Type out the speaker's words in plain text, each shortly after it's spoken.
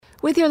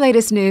With your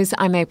latest news,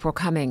 I'm April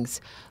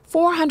Cummings.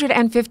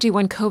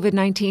 451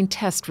 COVID-19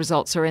 test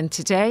results are in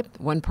today.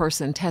 One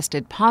person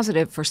tested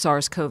positive for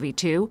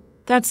SARS-CoV-2.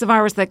 That's the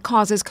virus that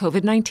causes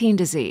COVID-19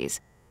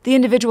 disease. The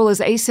individual is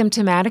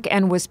asymptomatic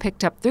and was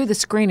picked up through the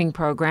screening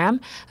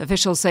program.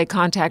 Officials say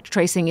contact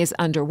tracing is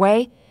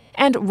underway.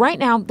 And right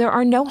now, there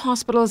are no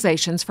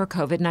hospitalizations for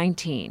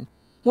COVID-19.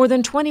 More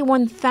than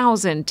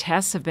 21,000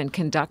 tests have been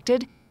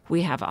conducted.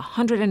 We have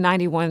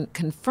 191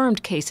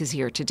 confirmed cases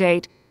here to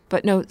date,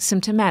 but no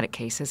symptomatic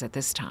cases at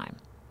this time.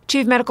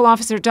 Chief Medical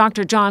Officer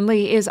Dr. John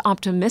Lee is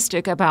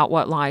optimistic about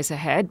what lies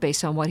ahead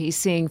based on what he's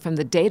seeing from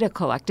the data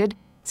collected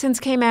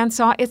since Cayman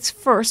saw its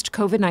first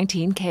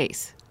COVID-19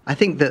 case. I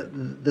think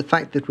that the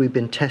fact that we've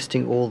been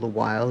testing all the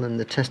while and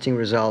the testing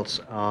results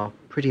are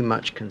pretty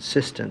much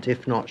consistent,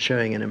 if not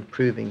showing an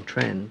improving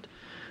trend.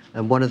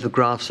 And one of the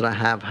graphs that I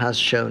have has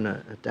shown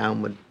a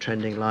downward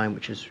trending line,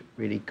 which is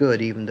really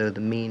good, even though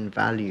the mean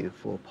value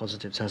for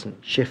positives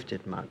hasn't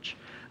shifted much.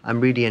 I'm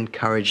really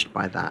encouraged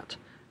by that.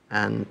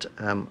 And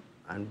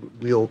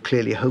we all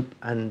clearly hope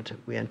and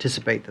we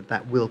anticipate that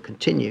that will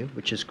continue,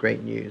 which is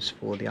great news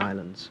for the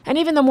islands. And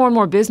even though more and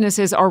more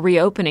businesses are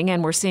reopening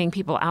and we're seeing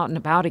people out and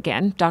about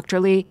again, Dr.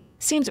 Lee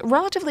seems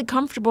relatively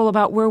comfortable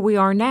about where we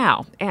are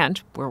now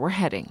and where we're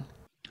heading.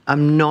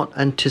 I'm not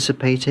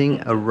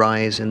anticipating a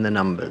rise in the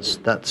numbers.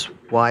 That's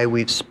why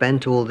we've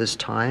spent all this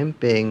time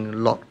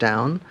being locked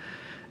down,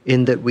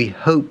 in that we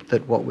hope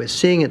that what we're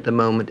seeing at the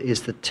moment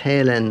is the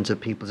tail ends of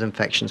people's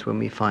infections when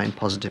we find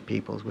positive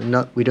people.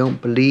 We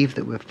don't believe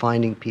that we're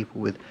finding people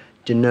with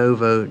de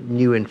novo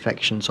new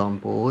infections on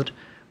board.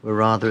 We're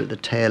rather at the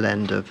tail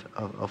end of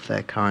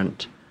their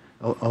current,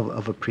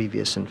 of a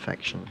previous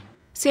infection.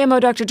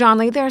 CMO Dr. John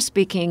Lee there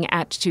speaking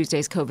at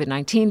Tuesday's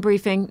COVID-19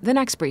 briefing. The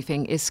next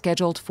briefing is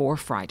scheduled for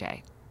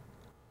Friday.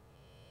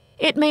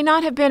 It may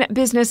not have been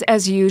business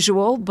as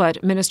usual,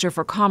 but Minister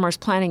for Commerce,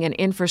 Planning and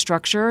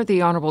Infrastructure,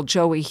 the Honorable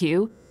Joey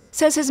Hew,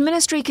 says his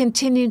ministry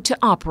continued to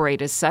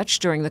operate as such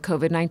during the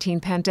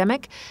COVID-19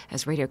 pandemic.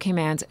 As Radio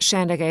Cayman's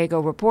Shanda Gallego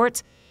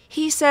reports,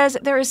 he says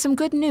there is some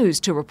good news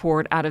to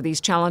report out of these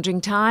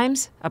challenging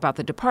times about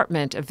the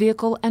Department of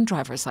Vehicle and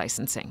Driver's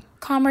Licensing.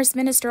 Commerce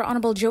Minister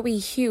Honorable Joey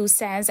Hew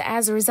says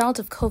as a result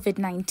of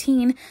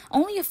COVID-19,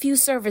 only a few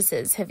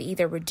services have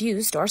either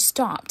reduced or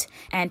stopped,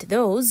 and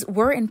those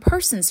were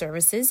in-person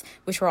services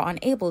which were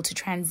unable to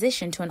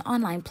transition to an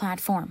online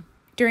platform.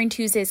 During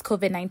Tuesday's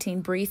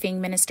COVID-19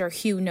 briefing, Minister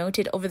Hew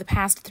noted over the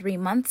past 3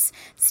 months,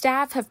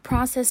 staff have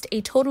processed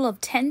a total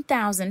of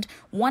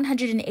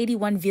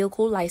 10,181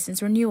 vehicle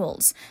license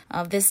renewals.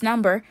 Of this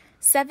number,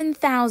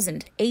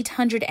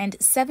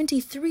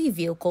 7,873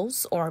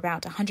 vehicles, or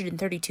about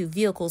 132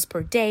 vehicles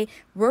per day,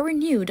 were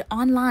renewed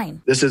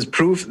online. This is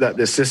proof that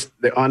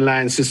the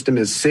online system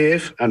is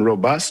safe and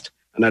robust,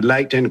 and I'd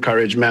like to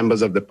encourage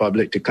members of the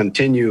public to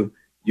continue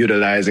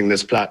utilizing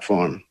this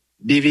platform.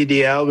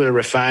 DVDL will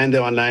refine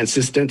the online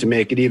system to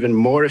make it even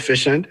more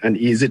efficient and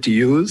easy to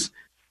use,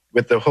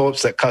 with the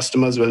hopes that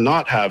customers will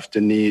not have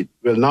the need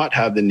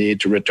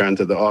to return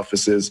to the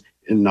offices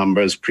in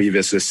numbers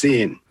previously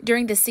seen.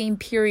 During the same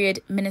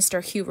period,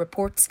 Minister Hew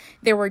reports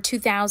there were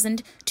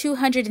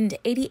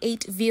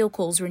 2,288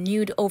 vehicles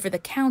renewed over the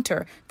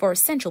counter for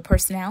essential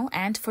personnel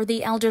and for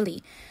the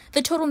elderly.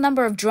 The total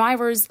number of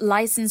drivers'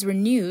 license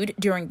renewed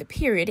during the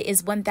period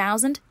is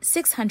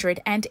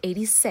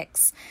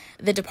 1,686.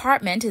 The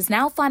department is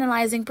now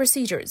finalizing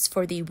procedures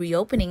for the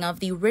reopening of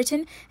the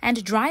written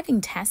and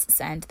driving tests,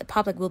 and the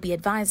public will be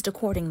advised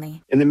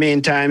accordingly. In the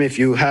meantime, if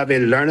you have a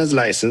learner's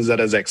license that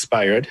has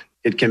expired,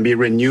 it can be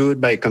renewed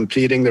by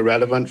completing the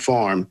relevant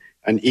form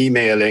and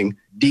emailing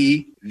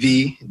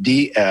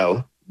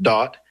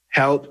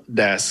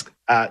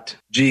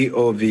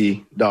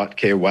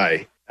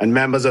dvdl.helpdesk@gov.ky. And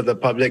members of the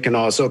public can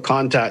also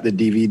contact the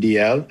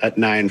DVDL at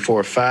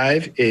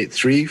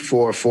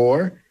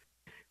 945-8344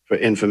 for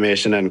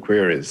information and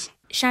queries.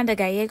 Shanda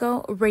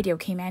Gallego, Radio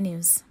Cayman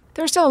News.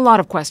 There are still a lot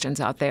of questions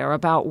out there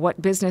about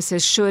what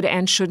businesses should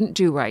and shouldn't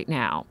do right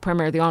now.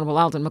 Premier the Honorable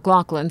Alden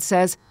McLaughlin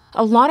says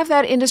a lot of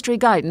that industry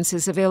guidance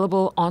is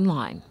available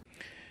online.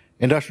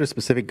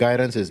 Industry-specific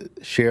guidance is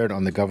shared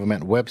on the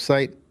government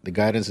website. The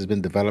guidance has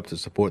been developed to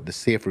support the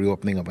safe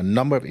reopening of a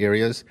number of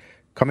areas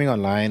coming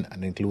online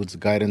and includes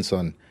guidance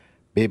on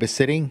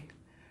babysitting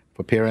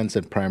for parents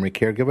and primary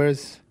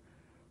caregivers,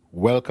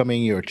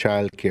 welcoming your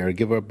child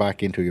caregiver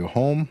back into your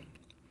home,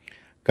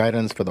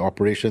 guidance for the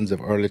operations of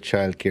early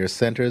child care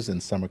centers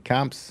and summer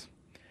camps,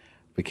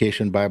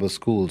 vacation Bible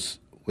schools,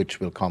 which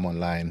will come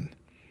online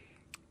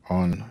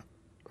on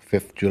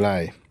 5th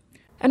July.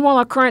 And while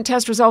our current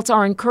test results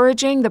are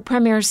encouraging, the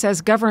Premier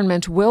says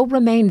government will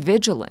remain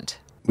vigilant.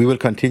 We will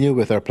continue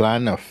with our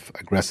plan of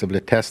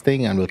aggressively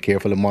testing and will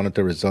carefully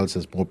monitor results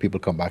as more people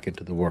come back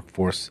into the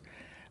workforce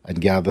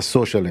and gather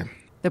socially.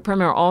 The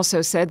Premier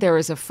also said there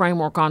is a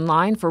framework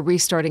online for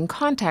restarting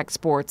contact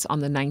sports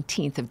on the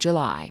 19th of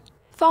July.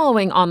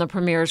 Following on the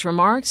Premier's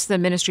remarks, the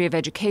Ministry of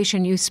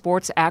Education, Youth,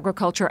 Sports,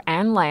 Agriculture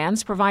and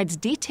Lands provides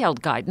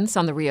detailed guidance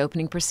on the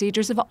reopening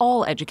procedures of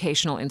all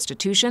educational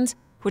institutions,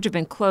 which have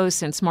been closed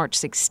since March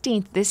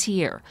 16th this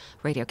year.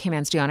 Radio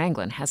Cayman's Dion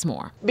Anglin has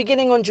more.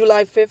 Beginning on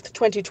July 5th,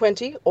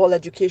 2020, all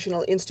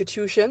educational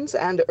institutions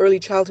and early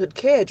childhood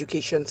care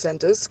education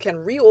centers can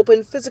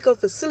reopen physical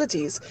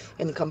facilities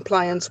in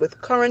compliance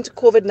with current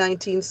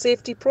COVID-19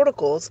 safety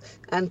protocols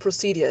and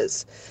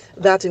procedures.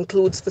 That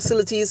includes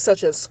facilities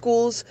such as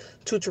schools,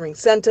 tutoring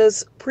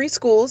centers,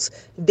 preschools,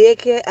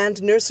 daycare,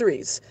 and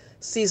nurseries.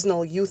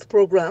 Seasonal youth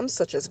programs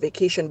such as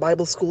vacation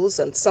Bible schools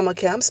and summer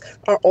camps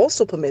are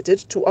also permitted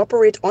to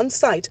operate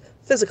on-site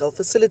physical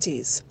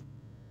facilities.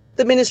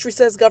 The ministry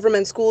says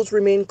government schools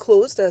remain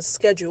closed as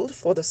scheduled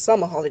for the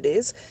summer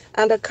holidays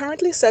and are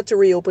currently set to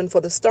reopen for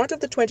the start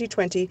of the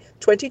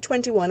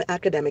 2020-2021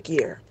 academic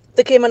year.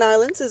 The Cayman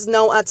Islands is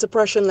now at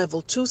suppression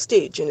level 2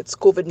 stage in its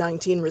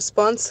COVID-19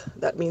 response.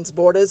 That means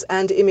borders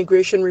and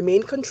immigration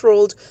remain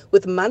controlled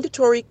with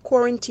mandatory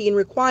quarantine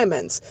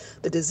requirements.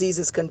 The disease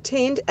is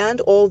contained,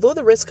 and although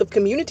the risk of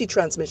community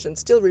transmission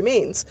still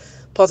remains,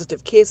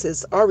 positive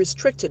cases are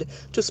restricted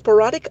to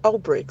sporadic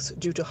outbreaks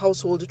due to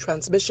household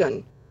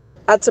transmission.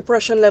 At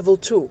suppression level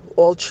 2,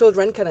 all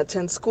children can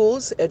attend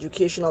schools,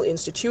 educational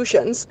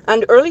institutions,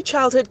 and early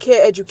childhood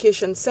care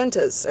education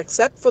centers,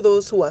 except for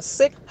those who are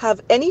sick, have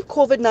any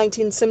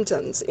COVID-19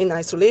 symptoms, in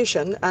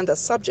isolation, and are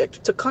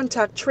subject to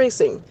contact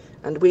tracing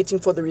and waiting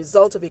for the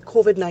result of a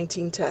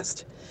COVID-19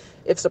 test.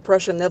 If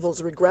suppression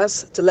levels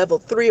regress to level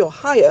 3 or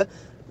higher,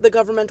 the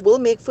government will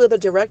make further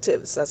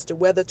directives as to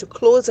whether to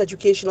close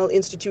educational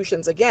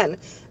institutions again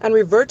and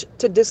revert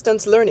to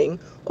distance learning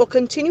or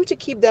continue to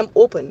keep them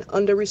open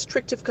under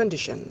restrictive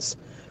conditions.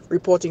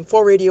 Reporting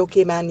for Radio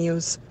Cayman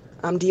News,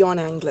 I'm Dion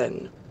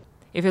Anglin.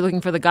 If you're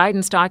looking for the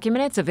guidance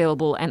document, it's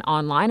available and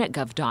online at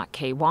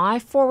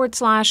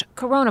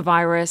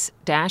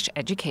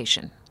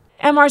gov.ky/coronavirus-education.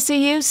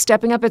 MRCU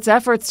stepping up its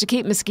efforts to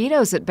keep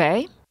mosquitoes at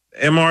bay.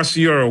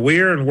 MRC are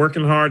aware and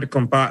working hard to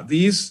combat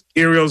these.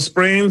 Aerial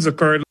sprayings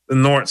occurred the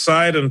north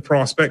side and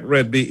Prospect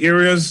Red Bay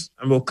areas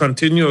and will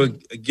continue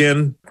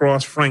again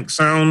across Frank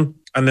Sound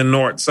and the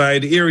north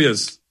side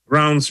areas.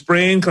 Ground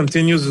spraying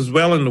continues as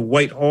well in the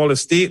Whitehall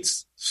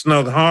Estates,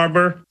 Snug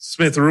Harbor,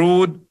 Smith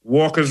Road,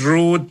 Walkers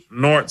Road,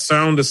 North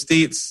Sound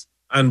Estates,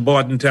 and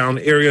Bordentown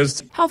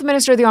areas. Health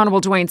Minister the Honourable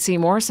Dwayne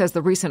Seymour says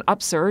the recent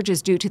upsurge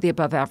is due to the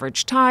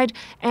above-average tide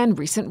and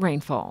recent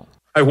rainfall.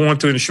 I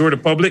want to ensure the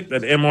public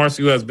that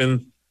MRCU has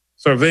been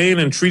surveying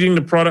and treating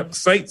the product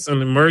sites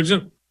and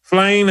emergent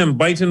flying and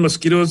biting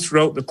mosquitoes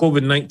throughout the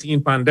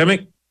COVID-19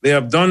 pandemic. They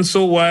have done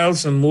so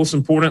whilst, and most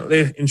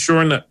importantly,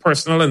 ensuring that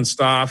personnel and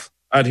staff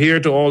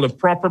adhere to all the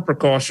proper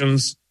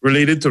precautions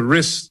related to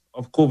risks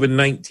of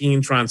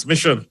COVID-19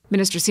 transmission.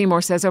 Minister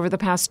Seymour says over the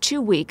past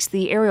 2 weeks,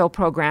 the aerial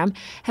program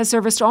has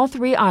serviced all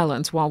 3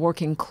 islands while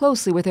working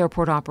closely with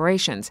airport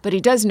operations. But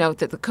he does note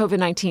that the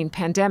COVID-19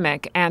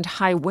 pandemic and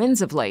high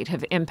winds of late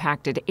have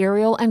impacted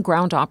aerial and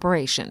ground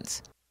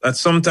operations. That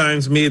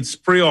sometimes made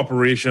spray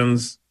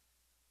operations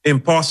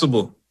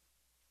impossible.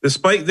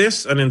 Despite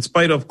this, and in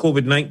spite of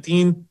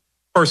COVID-19,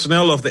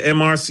 personnel of the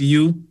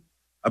MRCU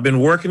have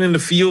been working in the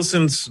field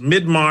since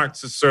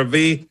mid-March to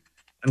survey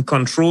and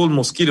control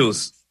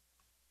mosquitoes.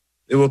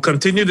 They will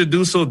continue to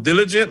do so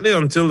diligently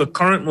until the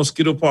current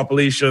mosquito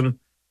population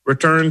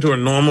return to a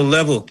normal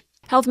level.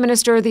 Health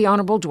Minister the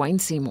Honourable Dwayne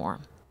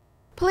Seymour.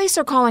 Police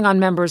are calling on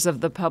members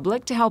of the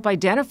public to help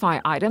identify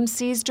items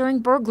seized during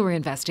burglary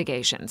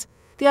investigations.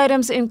 The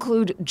items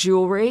include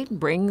jewelry,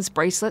 rings,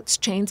 bracelets,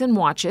 chains, and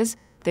watches.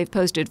 They've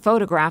posted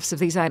photographs of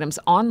these items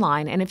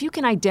online, and if you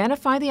can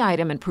identify the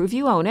item and prove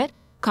you own it,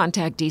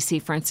 contact DC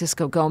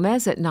Francisco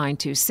Gomez at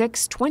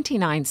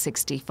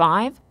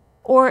 926-2965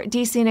 or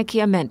DC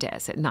Nakia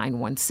Mendez at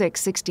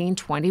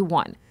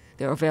 916-1621.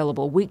 They're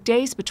available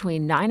weekdays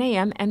between 9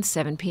 a.m. and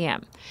 7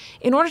 p.m.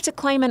 In order to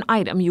claim an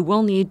item, you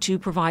will need to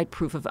provide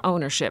proof of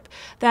ownership.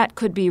 That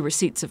could be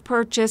receipts of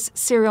purchase,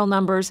 serial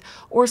numbers,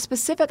 or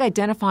specific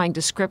identifying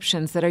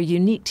descriptions that are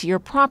unique to your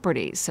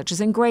properties, such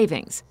as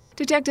engravings.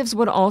 Detectives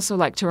would also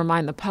like to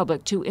remind the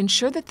public to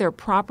ensure that their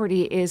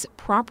property is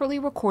properly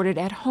recorded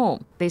at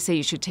home. They say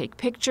you should take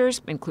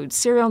pictures, include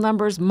serial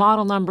numbers,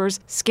 model numbers,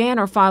 scan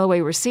or file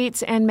away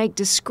receipts, and make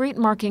discrete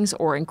markings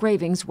or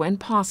engravings when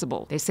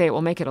possible. They say it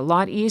will make it a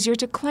lot easier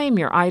to claim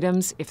your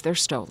items if they're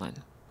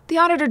stolen. The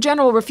Auditor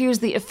General refused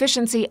the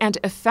efficiency and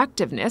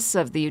effectiveness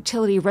of the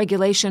Utility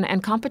Regulation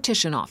and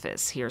Competition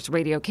Office. Here's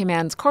Radio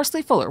Cayman's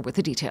Carsley Fuller with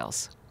the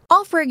details.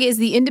 OFREG is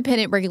the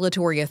independent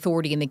regulatory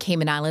authority in the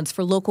Cayman Islands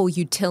for local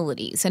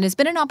utilities and has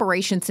been in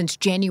operation since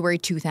January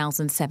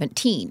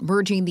 2017,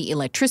 merging the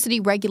Electricity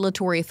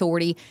Regulatory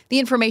Authority, the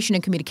Information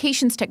and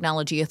Communications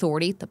Technology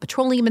Authority, the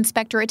Petroleum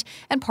Inspectorate,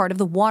 and part of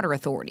the Water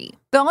Authority.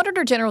 The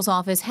Auditor General's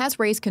office has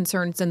raised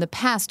concerns in the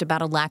past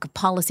about a lack of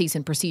policies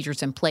and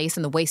procedures in place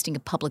and the wasting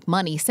of public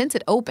money since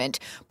it opened,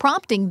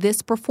 prompting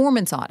this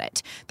performance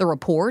audit. The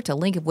report, a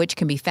link of which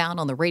can be found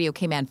on the Radio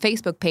Cayman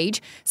Facebook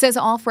page, says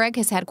OFREG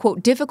has had,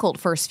 quote, difficult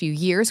first few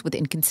years with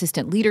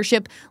inconsistent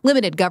leadership,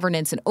 limited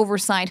governance and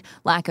oversight,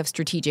 lack of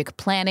strategic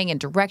planning and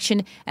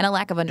direction, and a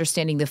lack of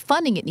understanding the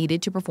funding it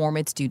needed to perform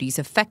its duties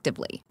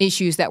effectively.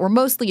 Issues that were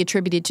mostly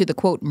attributed to the,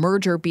 quote,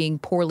 merger being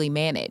poorly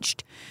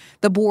managed.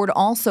 The board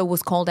also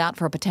was called out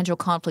for a potential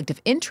conflict of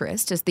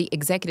interest as the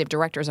executive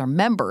directors are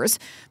members.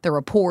 The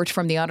report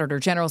from the Auditor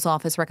General's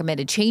office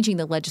recommended changing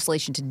the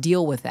legislation to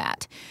deal with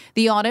that.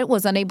 The audit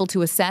was unable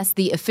to assess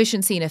the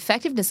efficiency and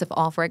effectiveness of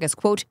OFREG as,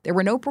 quote, there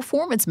were no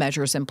performance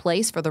measures in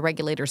place for the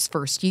regulator's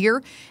first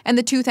year, and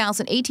the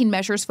 2018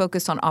 measures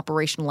focused on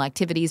operational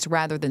activities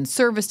rather than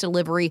service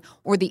delivery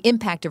or the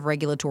impact of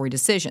regulatory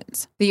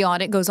decisions. The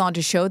audit goes on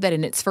to show that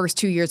in its first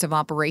 2 years of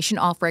operation,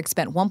 OFREG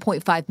spent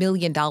 $1.5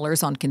 million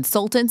on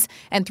consultants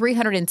and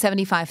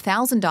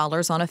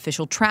 $375,000 on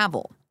official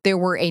travel. There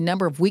were a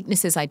number of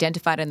weaknesses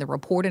identified in the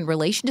report in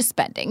relation to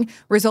spending,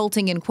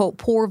 resulting in, quote,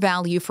 poor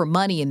value for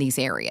money in these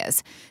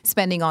areas.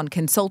 Spending on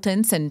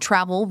consultants and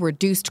travel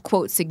reduced,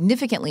 quote,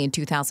 significantly in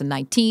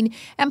 2019,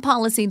 and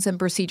policies and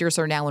procedures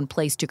are now in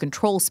place to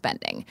control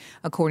spending.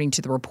 According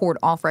to the report,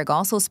 OFREG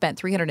also spent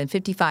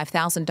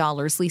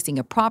 $355,000 leasing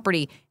a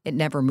property it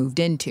never moved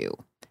into.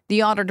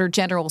 The Auditor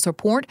General's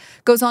report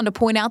goes on to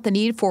point out the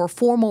need for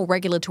formal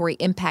regulatory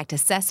impact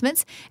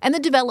assessments and the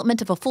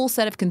development of a full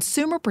set of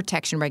consumer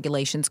protection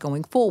regulations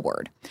going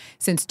forward.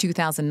 Since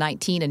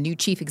 2019, a new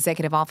chief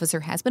executive officer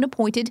has been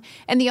appointed,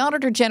 and the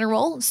Auditor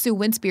General, Sue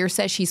Winspear,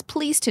 says she's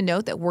pleased to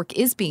note that work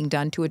is being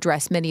done to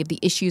address many of the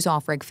issues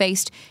OFREG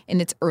faced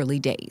in its early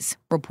days.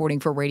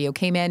 Reporting for Radio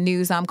Cayman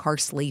News, I'm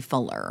Karsley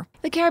Fuller.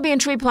 The Caribbean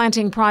Tree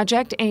Planting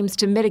Project aims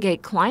to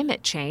mitigate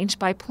climate change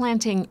by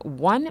planting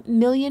 1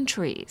 million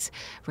trees.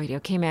 Radio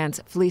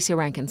Cayman's Felicia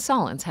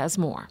Rankin-Solins has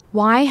more.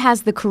 Why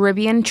has the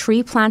Caribbean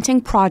Tree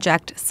Planting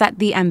Project set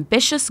the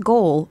ambitious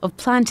goal of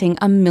planting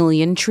 1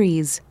 million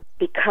trees?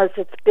 Because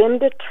it's been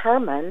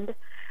determined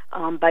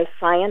by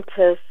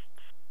scientists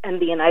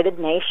and the United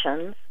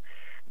Nations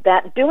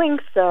that doing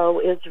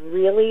so is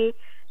really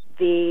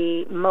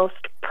the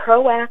most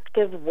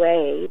proactive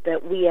way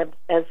that we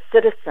as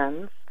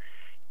citizens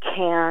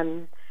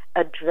can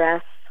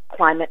address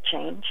climate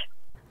change.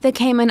 The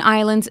Cayman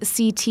Islands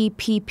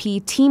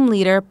CTPP team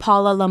leader,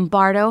 Paula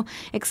Lombardo,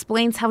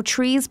 explains how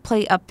trees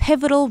play a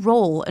pivotal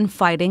role in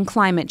fighting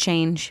climate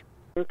change.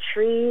 And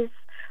trees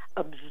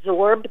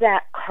absorb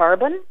that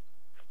carbon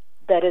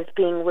that is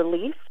being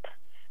released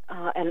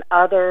and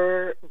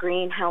other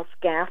greenhouse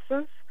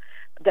gases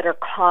that are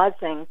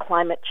causing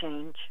climate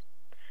change.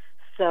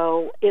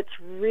 So it's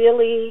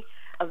really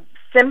a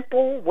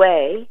simple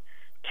way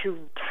to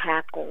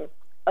tackle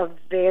a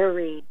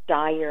very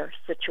dire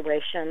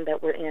situation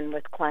that we're in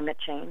with climate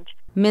change.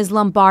 Ms.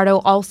 Lombardo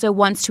also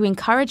wants to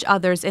encourage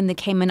others in the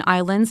Cayman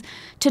Islands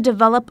to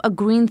develop a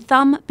green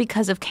thumb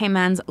because of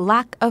Cayman's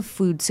lack of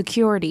food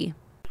security.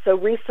 So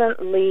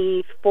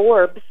recently,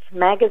 Forbes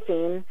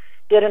magazine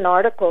did an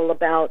article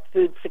about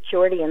food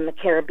security in the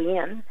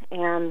Caribbean,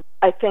 and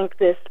I think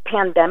this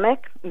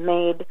pandemic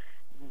made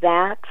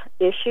that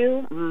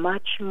issue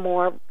much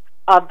more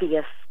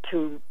obvious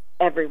to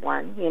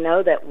everyone,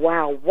 that,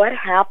 wow, what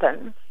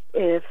happens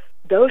if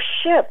those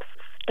ships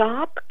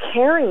stop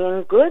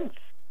carrying goods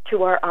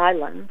to our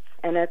islands?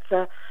 And it's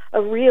a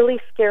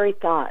really scary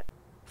thought.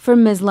 For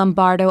Ms.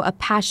 Lombardo, a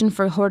passion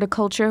for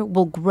horticulture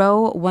will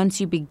grow once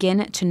you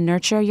begin to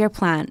nurture your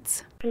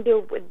plants. You can do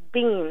it with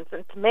beans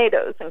and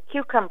tomatoes and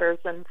cucumbers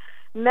and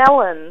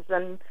melons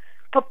and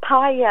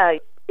papaya.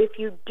 If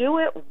you do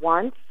it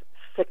once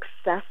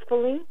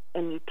successfully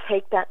and you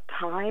take that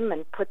time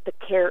and put the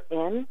care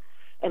in,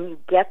 and you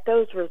get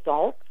those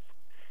results,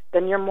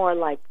 then you're more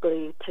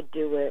likely to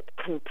do it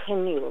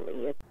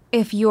continually.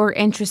 If you're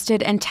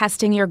interested in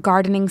testing your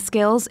gardening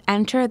skills,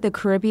 enter the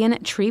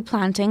Caribbean Tree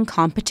Planting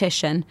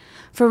Competition.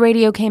 For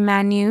Radio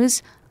Cayman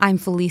News, I'm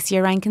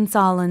Felicia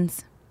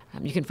Rankin-Solins.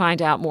 You can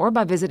find out more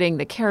by visiting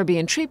the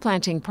Caribbean Tree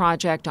Planting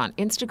Project on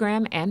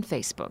Instagram and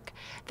Facebook.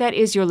 That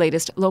is your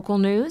latest local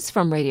news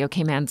from Radio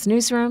Cayman's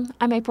newsroom.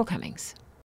 I'm April Cummings.